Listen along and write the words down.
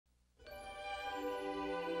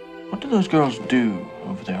What do those girls do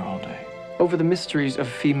over there all day? Over the mysteries of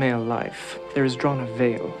female life, there is drawn a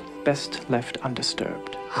veil, best left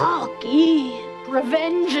undisturbed. Harky,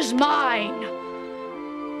 revenge is mine,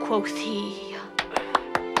 quoth he.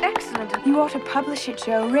 Excellent. You ought to publish it,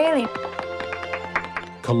 Joe, really.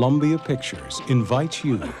 Columbia Pictures invites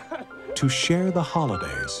you to share the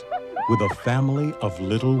holidays with a family of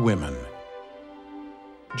little women.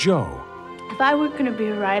 Joe. If I were going to be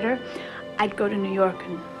a writer, I'd go to New York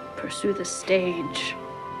and pursue the stage.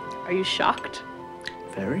 Are you shocked?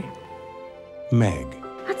 Very. Meg.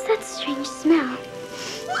 What's that strange smell?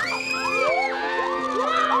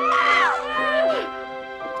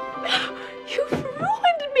 You've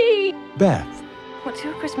ruined me! Beth. What's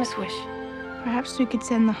your Christmas wish? Perhaps we could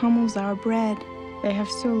send the Hummels our bread. They have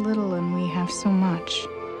so little and we have so much.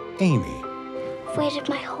 Amy. I've waited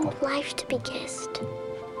my whole life to be kissed.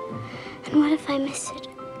 And what if I miss it?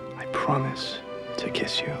 I promise to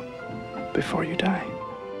kiss you before you die.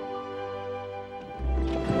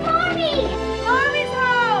 Mommy! Mommy's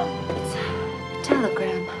home! It's a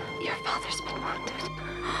telegram. Your father's been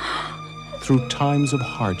wounded. Through times of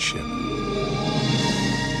hardship.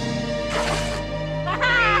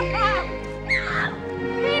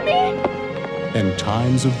 Baby! And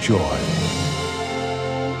times of joy.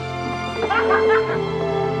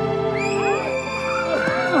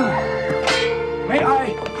 May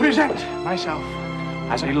I present myself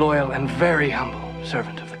as a loyal and very humble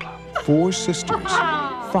servant of the club. 4 sisters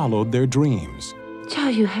followed their dreams. Joe,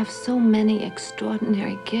 you have so many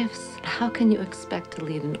extraordinary gifts. How can you expect to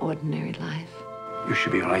lead an ordinary life? You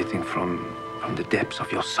should be writing from the depths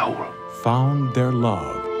of your soul. Found their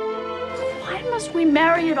love. Why must we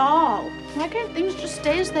marry at all? Why can't things just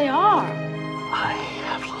stay as they are? I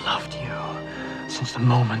have loved you since the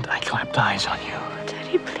moment I clapped eyes on you.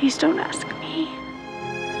 Daddy, please don't ask me.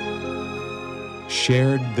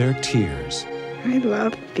 Shared their tears. I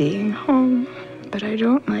love being home, but I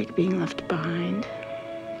don't like being left behind.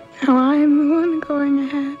 Now I'm the one going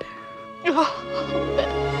ahead.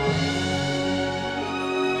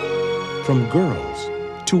 From girls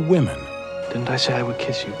to women. Didn't I say I would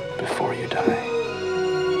kiss you before you die?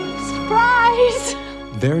 Surprise!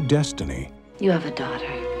 Their destiny You have a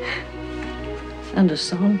daughter. And a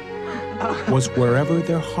son. was wherever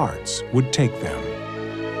their hearts would take them.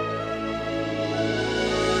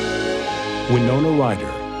 Winona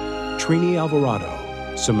Ryder, Trini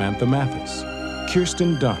Alvarado, Samantha Mathis,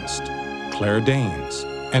 Kirsten Dunst, Claire Danes,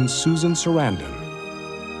 and Susan Sarandon.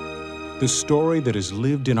 The story that has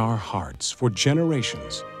lived in our hearts for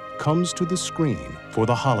generations comes to the screen for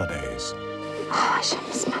the holidays. Oh, I shall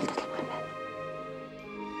miss my